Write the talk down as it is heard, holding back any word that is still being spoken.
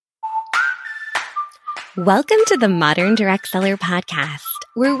Welcome to the Modern Direct Seller Podcast,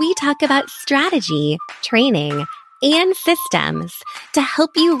 where we talk about strategy, training, and systems to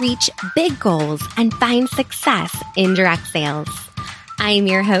help you reach big goals and find success in direct sales. I'm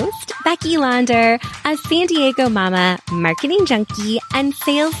your host, Becky Launder, a San Diego mama, marketing junkie, and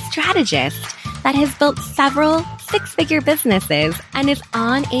sales strategist that has built several six-figure businesses and is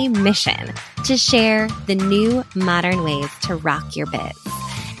on a mission to share the new modern ways to rock your biz.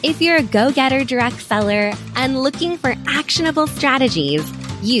 If you're a go-getter direct seller and looking for actionable strategies,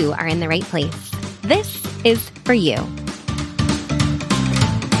 you are in the right place. This is for you.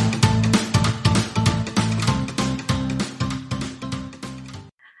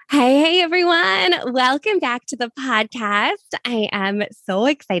 Hey, everyone. Welcome back to the podcast. I am so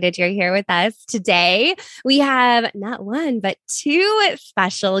excited you're here with us today. We have not one, but two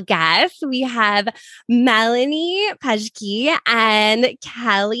special guests. We have Melanie Pejke and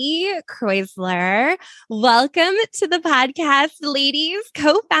Kelly Kreuzler. Welcome to the podcast, ladies,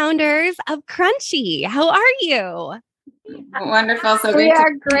 co-founders of Crunchy. How are you? Wonderful. So we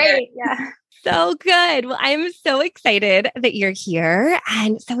are great. Yeah. So good. Well, I'm so excited that you're here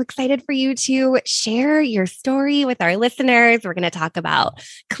and so excited for you to share your story with our listeners. We're going to talk about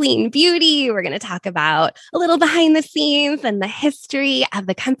clean beauty. We're going to talk about a little behind the scenes and the history of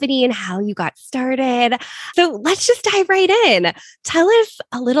the company and how you got started. So let's just dive right in. Tell us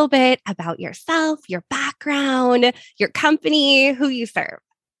a little bit about yourself, your background, your company, who you serve.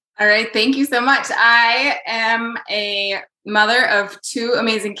 All right. Thank you so much. I am a mother of two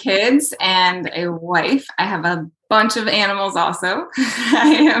amazing kids and a wife. I have a bunch of animals also.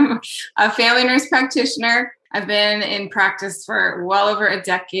 I am a family nurse practitioner. I've been in practice for well over a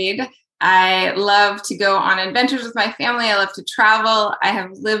decade. I love to go on adventures with my family. I love to travel. I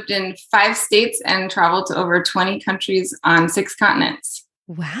have lived in 5 states and traveled to over 20 countries on 6 continents.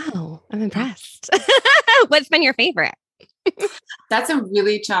 Wow. I'm impressed. What's been your favorite? That's a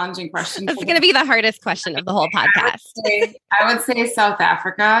really challenging question. That's going to be the hardest question of the whole podcast. I would say South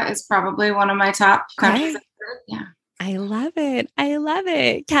Africa is probably one of my top countries. Yeah. I love it. I love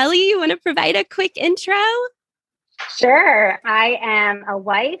it. Kelly, you want to provide a quick intro? Sure. I am a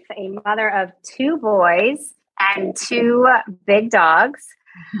wife, a mother of 2 boys and 2 big dogs.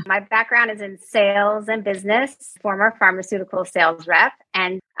 My background is in sales and business, former pharmaceutical sales rep,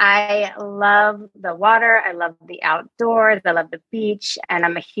 and I love the water. I love the outdoors. I love the beach, and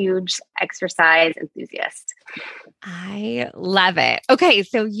I'm a huge exercise enthusiast. I love it. Okay,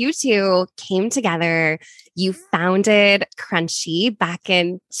 so you two came together. You founded Crunchy back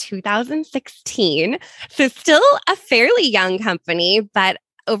in 2016. So still a fairly young company, but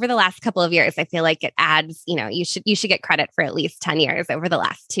over the last couple of years, I feel like it adds, you should get credit for at least 10 years over the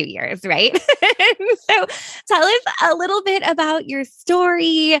last 2 years, right? So tell us a little bit about your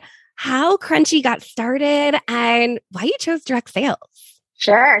story, how Crunchy got started, and why you chose direct sales.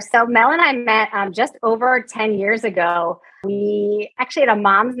 Sure. So Mel and I met just over 10 years ago. We actually had a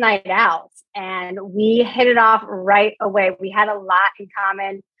mom's night out and we hit it off right away. We had a lot in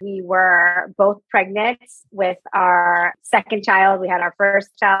common. We were both pregnant with our second child. We had our first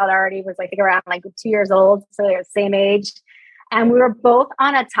child already, was I think around 2 years old. So they were the same age. And we were both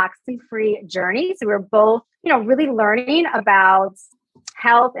on a toxin-free journey. So we were both, really learning about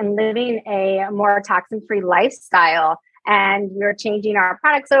health and living a more toxin-free lifestyle. And we were changing our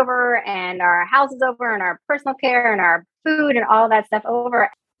products over and our houses over and our personal care and our food and all that stuff over.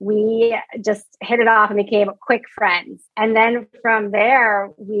 We just hit it off and became quick friends. And then from there,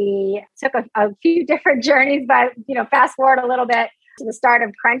 we took a few different journeys, but, fast forward a little bit to the start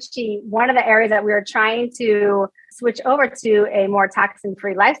of Crunchy. One of the areas that we were trying to switch over to a more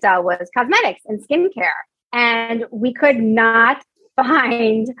toxin-free lifestyle was cosmetics and skincare. And we could not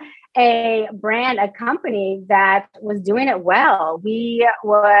find a brand, a company that was doing it well. We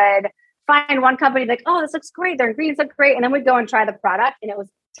would find one company like, oh, this looks great. Their ingredients look great. And then we'd go and try the product and it was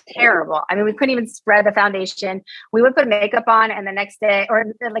terrible. I mean, we couldn't even spread the foundation. We would put makeup on and the next day or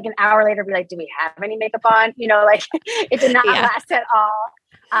like an hour later, be like, do we have any makeup on? It did not last at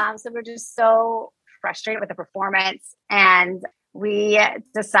all. So we're just so frustrated with the performance. And we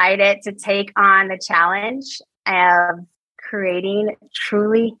decided to take on the challenge of creating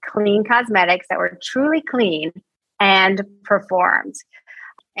truly clean cosmetics that were truly clean and performed.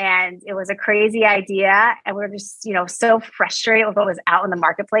 And it was a crazy idea. And we were just, so frustrated with what was out in the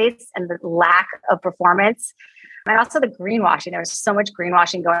marketplace and the lack of performance. And also the greenwashing. There was so much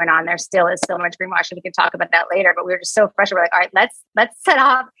greenwashing going on. There still is so much greenwashing. We can talk about that later, but we were just so frustrated. We're like, all right, let's set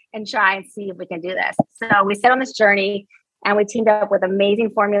off and try and see if we can do this. So we set on this journey and we teamed up with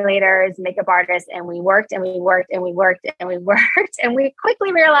amazing formulators, makeup artists, and we worked and we worked and we worked and we worked. And we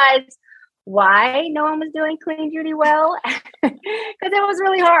quickly realized why no one was doing clean beauty well, because it was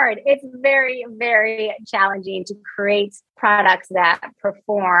really hard. It's very, very challenging to create products that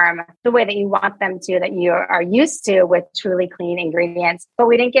perform the way that you want them to, that you are used to with truly clean ingredients. But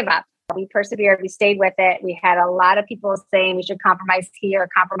we didn't give up. We persevered. We stayed with it. We had a lot of people saying we should compromise here,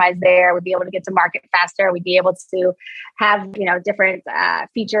 compromise there. We'd be able to get to market faster. We'd be able to have, different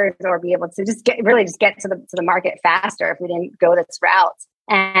features, or be able to just get to the market faster if we didn't go this route.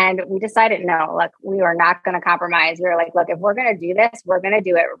 And we decided, no, look, we were not going to compromise. We were like, look, if we're going to do this, we're going to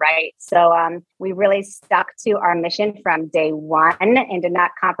do it right. So we really stuck to our mission from day one and did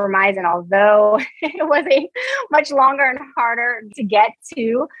not compromise. And although it was a much longer and harder to get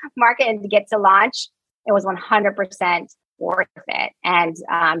to market and to get to launch, it was 100% worth it. And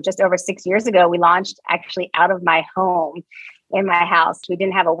just over 6 years ago, we launched actually out of my home. In my house. We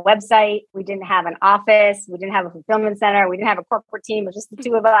didn't have a website. We didn't have an office. We didn't have a fulfillment center. We didn't have a corporate team. It was just the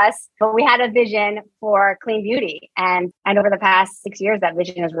two of us. But we had a vision for clean beauty. And over the past 6 years, that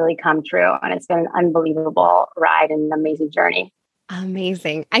vision has really come true. And it's been an unbelievable ride and an amazing journey.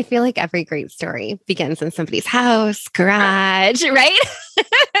 Amazing. I feel like every great story begins in somebody's house, garage, right?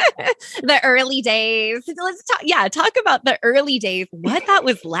 The early days. Let's talk about the early days, what that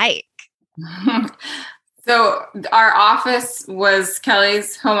was like. So our office was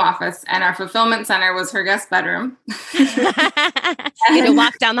Kelly's home office, and our fulfillment center was her guest bedroom. You to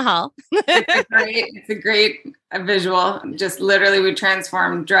walk down the hall. It's a great visual. Just literally, we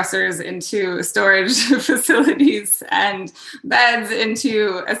transformed dressers into storage facilities and beds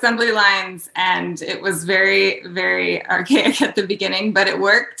into assembly lines. And it was very, very archaic at the beginning, but it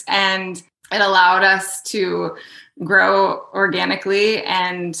worked, and it allowed us to grow organically.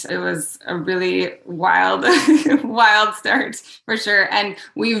 And it was a really wild start for sure. And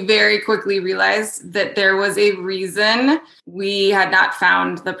we very quickly realized that there was a reason we had not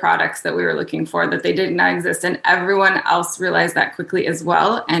found the products that we were looking for, that they did not exist. And everyone else realized that quickly as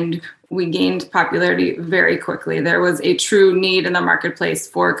well. And we gained popularity very quickly. There was a true need in the marketplace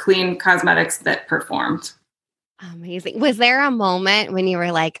for clean cosmetics that performed. Amazing. Was there a moment when you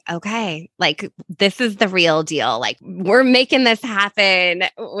were like, okay, like this is the real deal? Like we're making this happen.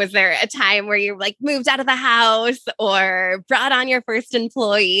 Was there a time where you like moved out of the house or brought on your first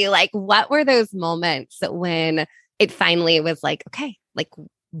employee? Like what were those moments when it finally was like, okay, like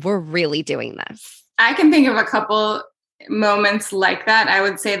we're really doing this? I can think of a couple moments like that. I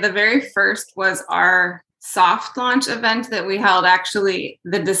would say the very first was our soft launch event that we held actually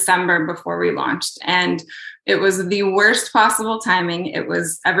the December before we launched. And it was the worst possible timing.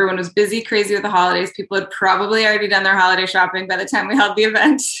 Everyone was busy, crazy with the holidays. People had probably already done their holiday shopping by the time we held the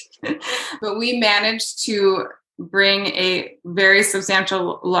event. But we managed to bring a very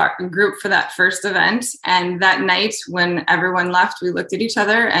substantial group for that first event. And that night when everyone left, we looked at each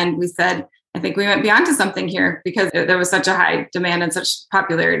other and we said, I think we might be onto something here, because there was such a high demand and such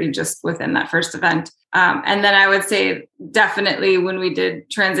popularity just within that first event. And then I would say definitely when we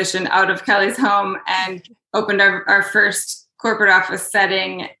did transition out of Kelly's home and opened our first corporate office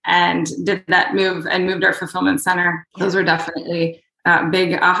setting and did that move and moved our fulfillment center. Those were definitely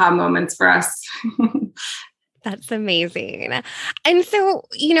big aha moments for us. That's amazing. And so,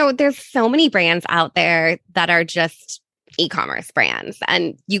 there's so many brands out there that are just e-commerce brands,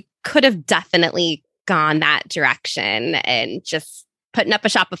 and you could have definitely gone that direction and just putting up a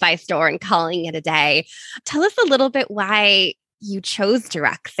Shopify store and calling it a day. Tell us a little bit why you chose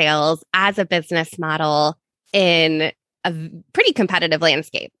direct sales as a business model in a pretty competitive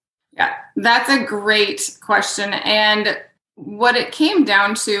landscape. Yeah, that's a great question. And what it came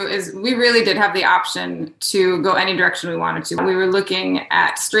down to is we really did have the option to go any direction we wanted to. We were looking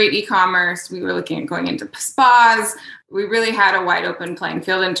at straight e-commerce. We were looking at going into spas. We really had a wide open playing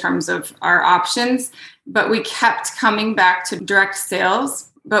field in terms of our options, but we kept coming back to direct sales.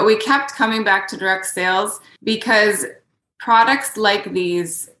 Because products like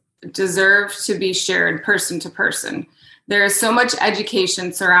these deserve to be shared person to person. There is so much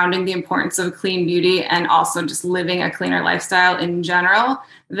education surrounding the importance of clean beauty and also just living a cleaner lifestyle in general,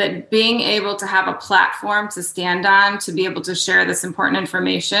 that being able to have a platform to stand on, to be able to share this important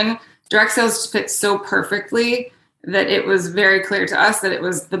information, direct sales fits so perfectly that it was very clear to us that it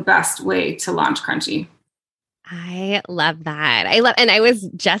was the best way to launch Crunchi. I love that. And I was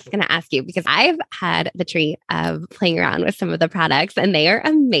just going to ask you, because I've had the treat of playing around with some of the products and they are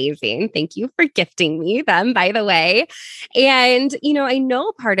amazing. Thank you for gifting me them, by the way. And, I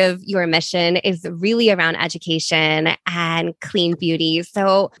know part of your mission is really around education and clean beauty.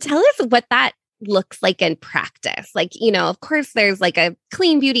 So tell us what that looks like in practice? Like, of course, there's like a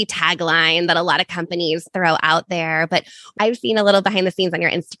clean beauty tagline that a lot of companies throw out there, but I've seen a little behind the scenes on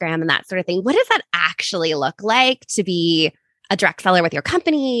your Instagram and that sort of thing. What does that actually look like to be a direct seller with your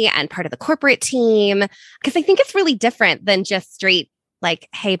company and part of the corporate team? Because I think it's really different than just straight like,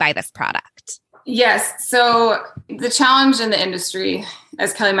 hey, buy this product. Yes. So the challenge in the industry,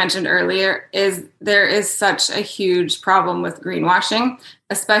 as Kelly mentioned earlier, is there is such a huge problem with greenwashing,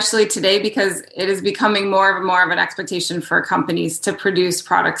 especially today, because it is becoming more of an expectation for companies to produce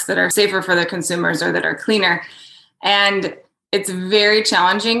products that are safer for their consumers or that are cleaner. And it's very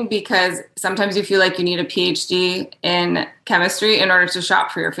challenging because sometimes you feel like you need a PhD in chemistry in order to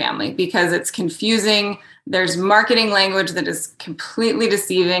shop for your family because it's confusing. There's marketing language that is completely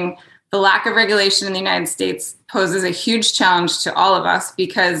deceiving. The lack of regulation in the United States poses a huge challenge to all of us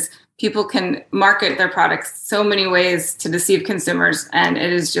because people can market their products so many ways to deceive consumers, and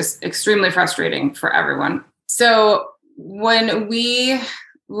it is just extremely frustrating for everyone. So when we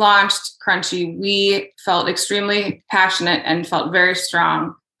launched Crunchi, we felt extremely passionate and felt very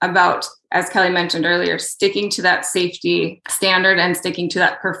strong about, as Kelly mentioned earlier, sticking to that safety standard and sticking to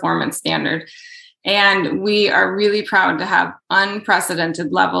that performance standard. And we are really proud to have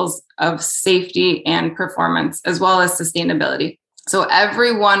unprecedented levels of safety and performance, as well as sustainability. So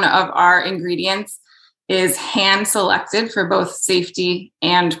every one of our ingredients is hand selected for both safety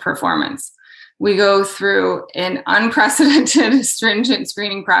and performance. We go through an unprecedented, stringent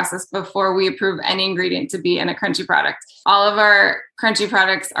screening process before we approve any ingredient to be in a Crunchi product. All of our Crunchi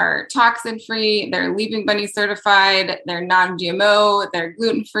products are toxin-free, they're Leaping Bunny certified, they're non-GMO, they're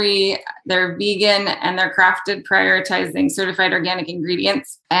gluten-free, they're vegan, and they're crafted prioritizing certified organic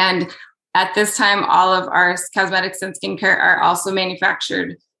ingredients. And at this time, all of our cosmetics and skincare are also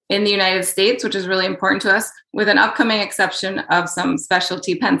manufactured in the United States, which is really important to us, with an upcoming exception of some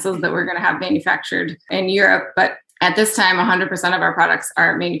specialty pencils that we're going to have manufactured in Europe. But at this time, 100% of our products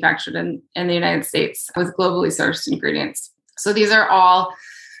are manufactured in the United States with globally sourced ingredients. So these are all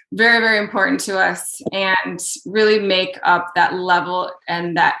very, very important to us and really make up that level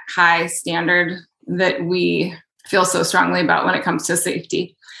and that high standard that we feel so strongly about when it comes to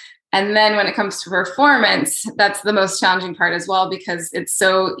safety. And then when it comes to performance, that's the most challenging part as well, because it's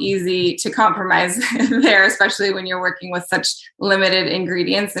so easy to compromise there, especially when you're working with such limited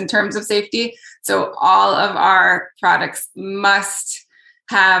ingredients in terms of safety. So all of our products must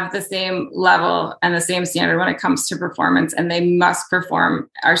have the same level and the same standard when it comes to performance, and they must perform.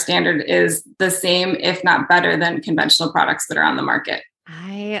 Our standard is the same, if not better, than conventional products that are on the market.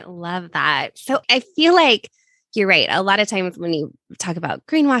 I love that. So I feel like you're right. A lot of times when you talk about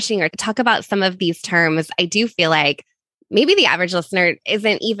greenwashing or talk about some of these terms, I do feel like maybe the average listener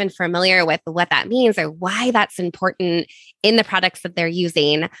isn't even familiar with what that means or why that's important in the products that they're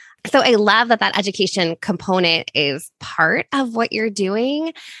using. So I love that that education component is part of what you're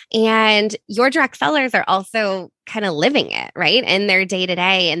doing. And your direct sellers are also kind of living it, right? In their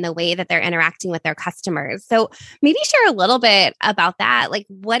day-to-day and the way that they're interacting with their customers. So maybe share a little bit about that. Like,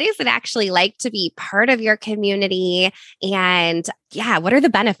 what is it actually like to be part of your community? And yeah, what are the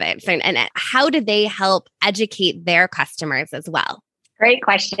benefits? And how do they help educate their customers as well? Great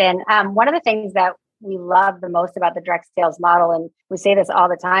question. One of the things that we love the most about the direct sales model, and we say this all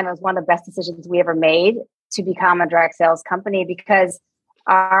the time, it was one of the best decisions we ever made to become a direct sales company, because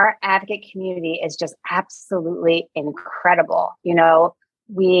our advocate community is just absolutely incredible. You know,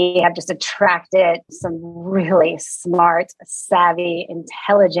 we have just attracted some really smart, savvy,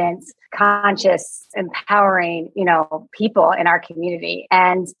 intelligent, conscious, empowering, people in our community.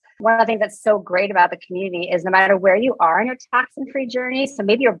 And one of the things that's so great about the community is no matter where you are in your toxin-free journey, so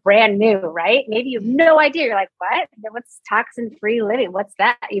maybe you're brand new, right? Maybe you have no idea. You're like, what? What's toxin-free living? What's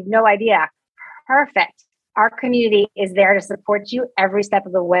that? You have no idea. Perfect. Our community is there to support you every step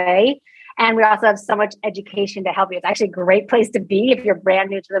of the way. And we also have so much education to help you. It's actually a great place to be if you're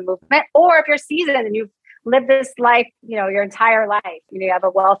brand new to the movement, or if you're seasoned and you've lived this life, your entire life. You have a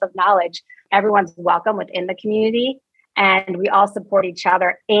wealth of knowledge. Everyone's welcome within the community. And we all support each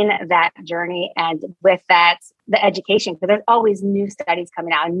other in that journey. And with that, the education, because there's always new studies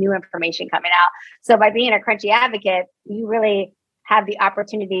coming out and new information coming out. So by being a Crunchi advocate, you really have the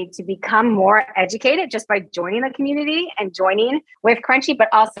opportunity to become more educated just by joining the community and joining with Crunchi, but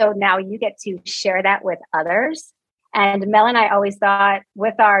also now you get to share that with others. And Mel and I always thought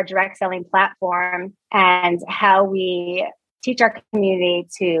with our direct selling platform and how we teach our community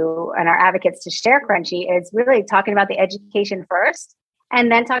and our advocates to share Crunchi is really talking about the education first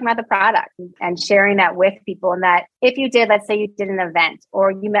and then talking about the product and sharing that with people. And that if you did, let's say you did an event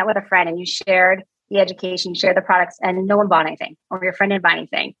or you met with a friend and you shared the education, you shared the products and no one bought anything or your friend didn't buy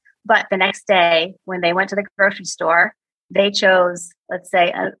anything. But the next day, when they went to the grocery store, they chose, let's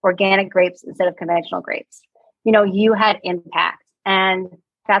say, organic grapes instead of conventional grapes. You had impact. And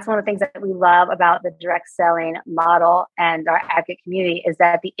that's one of the things that we love about the direct selling model and our advocate community is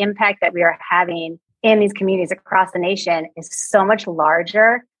that the impact that we are having in these communities across the nation is so much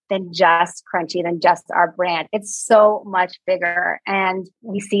larger than just Crunchy, than just our brand. It's so much bigger. And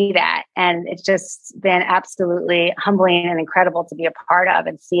we see that. And it's just been absolutely humbling and incredible to be a part of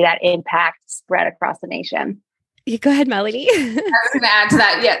and see that impact spread across the nation. You go ahead, Melanie. I was going to add to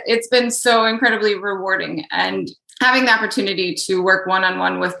that. Yeah, it's been so incredibly rewarding. And having the opportunity to work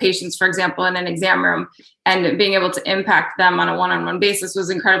one-on-one with patients, for example, in an exam room and being able to impact them on a one-on-one basis was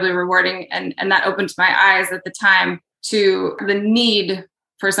incredibly rewarding. And that opened my eyes at the time to the need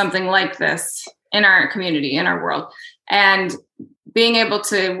for something like this in our community, in our world. And being able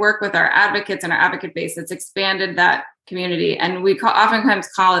to work with our advocates and our advocate base, it's expanded that community. And we oftentimes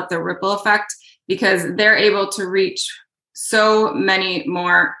call it the ripple effect because they're able to reach so many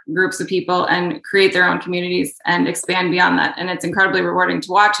more groups of people and create their own communities and expand beyond that. And it's incredibly rewarding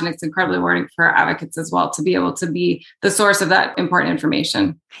to watch. And it's incredibly rewarding for our advocates as well to be able to be the source of that important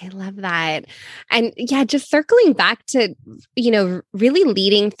information. I love that. And yeah, just circling back to, really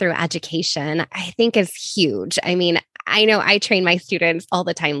leading through education, I think is huge. I mean, I know I train my students all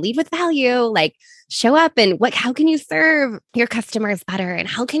the time, lead with value, like show up and how can you serve your customers better and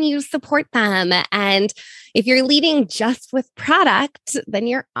how can you support them? And if you're leading just with product, then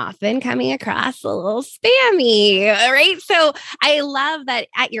you're often coming across a little spammy, right? So I love that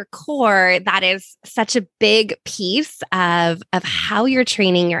at your core, that is such a big piece of how you're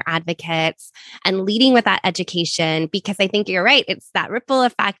training your advocates and leading with that education, because I think you're right. It's that ripple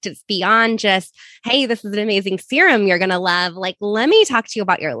effect. It's beyond just, hey, this is an amazing serum you're going to love. Like, let me talk to you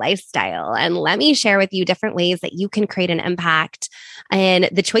about your lifestyle and let me share with you different ways that you can create an impact in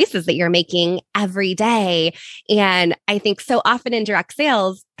the choices that you're making every day. And I think so often in direct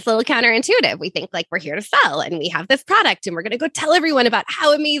sales, it's a little counterintuitive. We think like we're here to sell and we have this product and we're going to go tell everyone about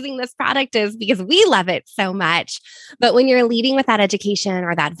how amazing this product is because we love it so much. But when you're leading with that education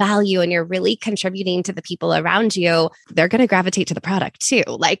or that value and you're really contributing to the people around you, they're going to gravitate to the product too.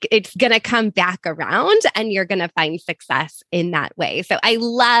 Like it's going to come back around and you're going to find success in that way. So I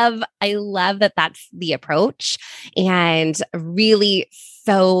love that that's the approach and really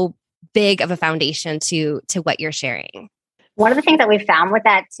so big of a foundation to what you're sharing. One of the things that we found with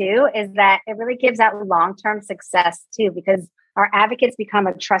that too is that it really gives out long-term success too, because our advocates become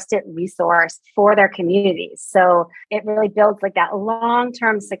a trusted resource for their communities. So it really builds like that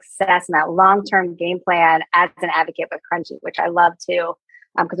long-term success and that long-term game plan as an advocate with Crunchy, which I love too,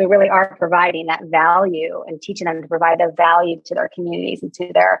 because we really are providing that value and teaching them to provide the value to their communities and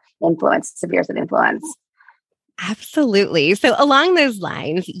to their spheres of influence. Absolutely. So along those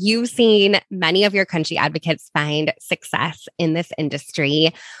lines, you've seen many of your Crunchy advocates find success in this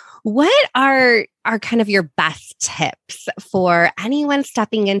industry. What are kind of your best tips for anyone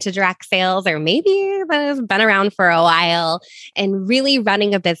stepping into direct sales or maybe that has been around for a while and really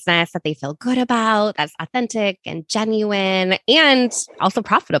running a business that they feel good about, that's authentic and genuine and also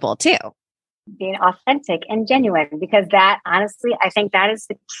profitable too? Being authentic and genuine, because that honestly, I think that is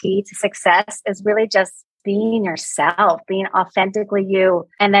the key to success is really just being yourself, being authentically you,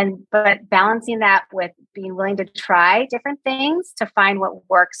 and then, but balancing that with being willing to try different things to find what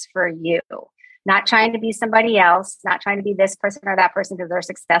works for you. Not trying to be somebody else, not trying to be this person or that person because they're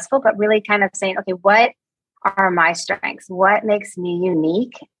successful, but really kind of saying, okay, what are my strengths? What makes me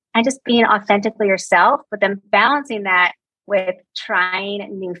unique? And just being authentically yourself, but then balancing that with trying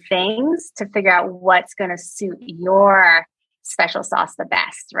new things to figure out what's going to suit your special sauce the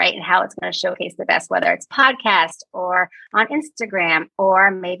best, right? And how it's going to showcase the best, whether it's podcast or on Instagram, or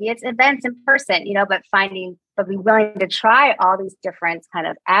maybe it's events in person, but be willing to try all these different kind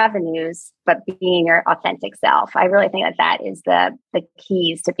of avenues, but being your authentic self. I really think that is the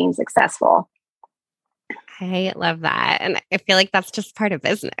keys to being successful. I love that. And I feel like that's just part of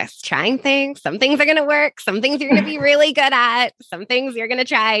business, trying things. Some things are going to work. Some things you're going to be really good at. Some things you're going to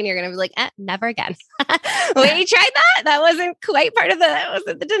try and you're going to be like, never again. We tried that. That wasn't quite part of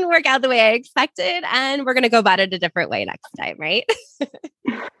it didn't work out the way I expected. And we're going to go about it a different way next time, right?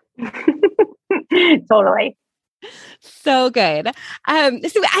 Totally. So good. So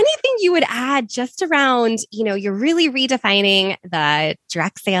anything you would add just around, you're really redefining the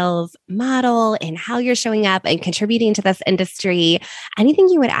direct sales model and how you're showing up and contributing to this industry. Anything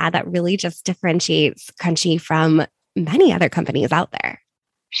you would add that really just differentiates Crunchy from many other companies out there?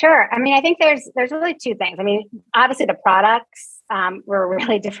 Sure. I mean, I think there's really two things. I mean, obviously the products We're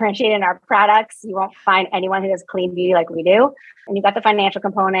really differentiated in our products. You won't find anyone who does clean beauty like we do. And you've got the financial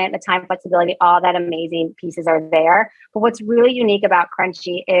component, the time flexibility, all that amazing pieces are there. But what's really unique about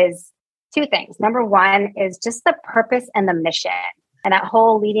Crunchy is two things. Number one is just the purpose and the mission. And that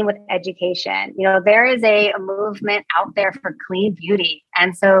whole leading with education. There is a movement out there for clean beauty.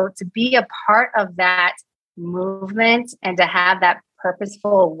 And so to be a part of that movement and to have that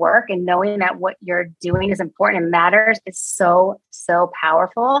purposeful work and knowing that what you're doing is important and matters is so, so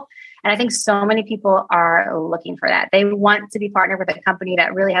powerful. And I think so many people are looking for that. They want to be partnered with a company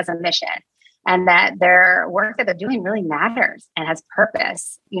that really has a mission and that their work that they're doing really matters and has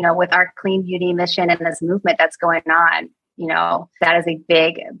purpose. With our clean beauty mission and this movement that's going on, that is a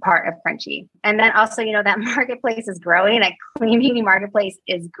big part of Crunchy. And then also, that marketplace is growing. That clean beauty marketplace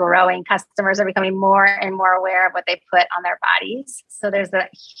is growing. Customers are becoming more and more aware of what they put on their bodies. So there's a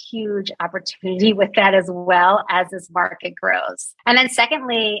huge opportunity with that as well as this market grows. And then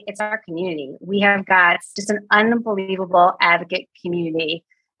secondly, it's our community. We have got just an unbelievable advocate community.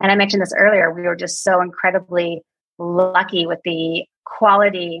 And I mentioned this earlier, we were just so incredibly lucky with the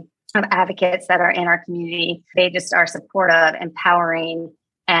quality of advocates that are in our community. They just are supportive, empowering.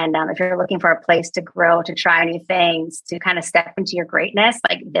 And if you're looking for a place to grow, to try new things, to kind of step into your greatness,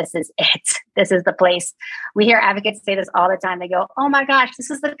 like this is it. This is the place. We hear advocates say this all the time. They go, oh my gosh,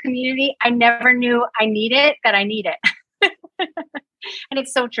 this is the community. I never knew I need it, that I need it. And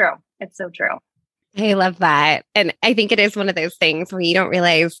it's so true. It's so true. I love that. And I think it is one of those things where you don't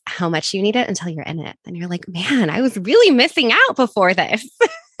realize how much you need it until you're in it. And you're like, man, I was really missing out before this.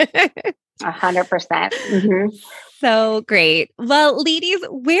 100%. Mm-hmm. So great. Well, ladies,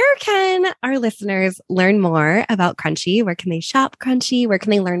 where can our listeners learn more about Crunchy? Where can they shop Crunchy? Where can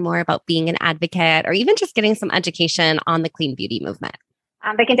they learn more about being an advocate or even just getting some education on the clean beauty movement?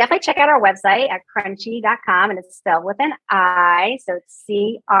 They can definitely check out our website at crunchy.com, and it's spelled with an I. So it's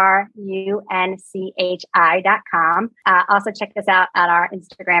CRUNCHI.com. Also check us out on our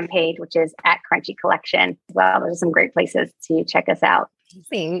Instagram page, which is at Crunchy Collection as well. There's some great places to check us out.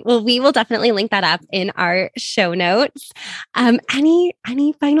 Amazing. Well, we will definitely link that up in our show notes. Any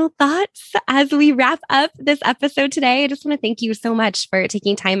final thoughts as we wrap up this episode today? I just want to thank you so much for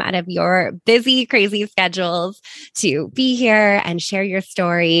taking time out of your busy, crazy schedules to be here and share your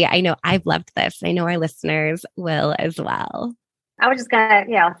story. I know I've loved this. I know our listeners will as well. I was just going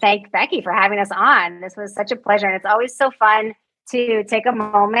to, thank Becky for having us on. This was such a pleasure. And it's always so fun to take a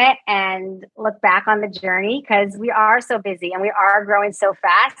moment and look back on the journey because we are so busy and we are growing so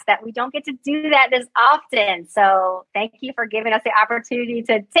fast that we don't get to do that this often. So thank you for giving us the opportunity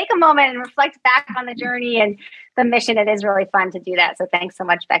to take a moment and reflect back on the journey and the mission. It is really fun to do that. So thanks so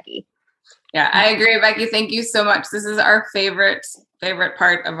much, Becky. Yeah, I agree, Becky. Thank you so much. This is our favorite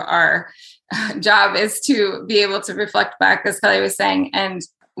part of our job is to be able to reflect back, as Kelly was saying. And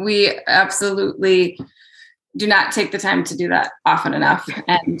we absolutely do not take the time to do that often enough.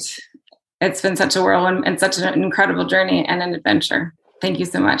 And it's been such a whirlwind and such an incredible journey and an adventure. Thank you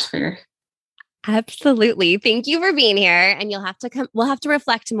so much for your... Absolutely. Thank you for being here. And you'll have to come, we'll have to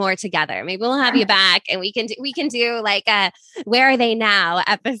reflect more together. Maybe we'll have you back and we can do like a Where Are They Now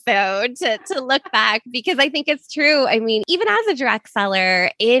episode to look back, because I think it's true. I mean, even as a direct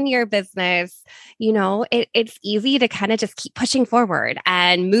seller in your business, it's easy to kind of just keep pushing forward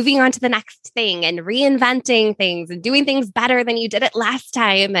and moving on to the next thing and reinventing things and doing things better than you did it last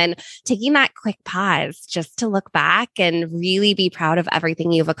time, and taking that quick pause just to look back and really be proud of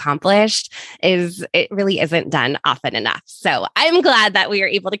everything you've accomplished. It really isn't done often enough. So I'm glad that we are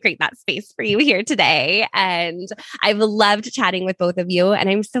able to create that space for you here today. And I've loved chatting with both of you. And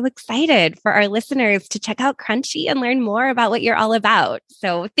I'm so excited for our listeners to check out Crunchy and learn more about what you're all about.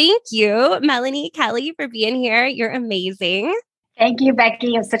 So thank you, Melanie, Kelly, for being here. You're amazing. Thank you,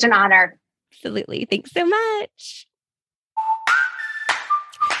 Becky. It was such an honor. Absolutely. Thanks so much.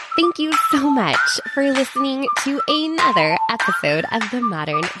 Thank you so much for listening to another episode of the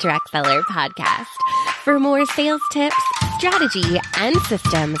Modern Direct Seller Podcast. For more sales tips, strategy, and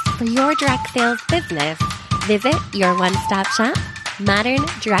systems for your direct sales business, visit your one-stop shop,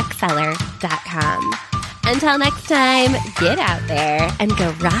 moderndirectseller.com. Until next time, get out there and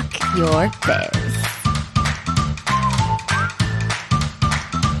go rock your biz.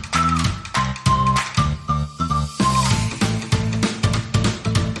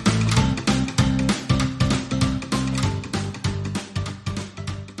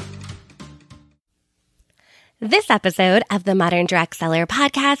 This This episode of the Modern Direct Seller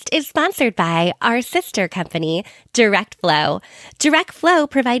podcast is sponsored by our sister company, DirectFlow. DirectFlow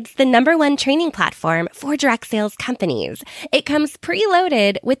provides the #1 training platform for direct sales companies. It comes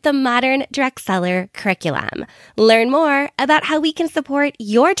preloaded with the Modern Direct Seller curriculum. Learn more about how we can support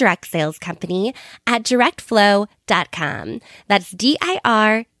your direct sales company at directflow.com. That's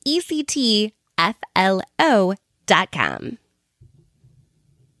DIRECTFLO.com.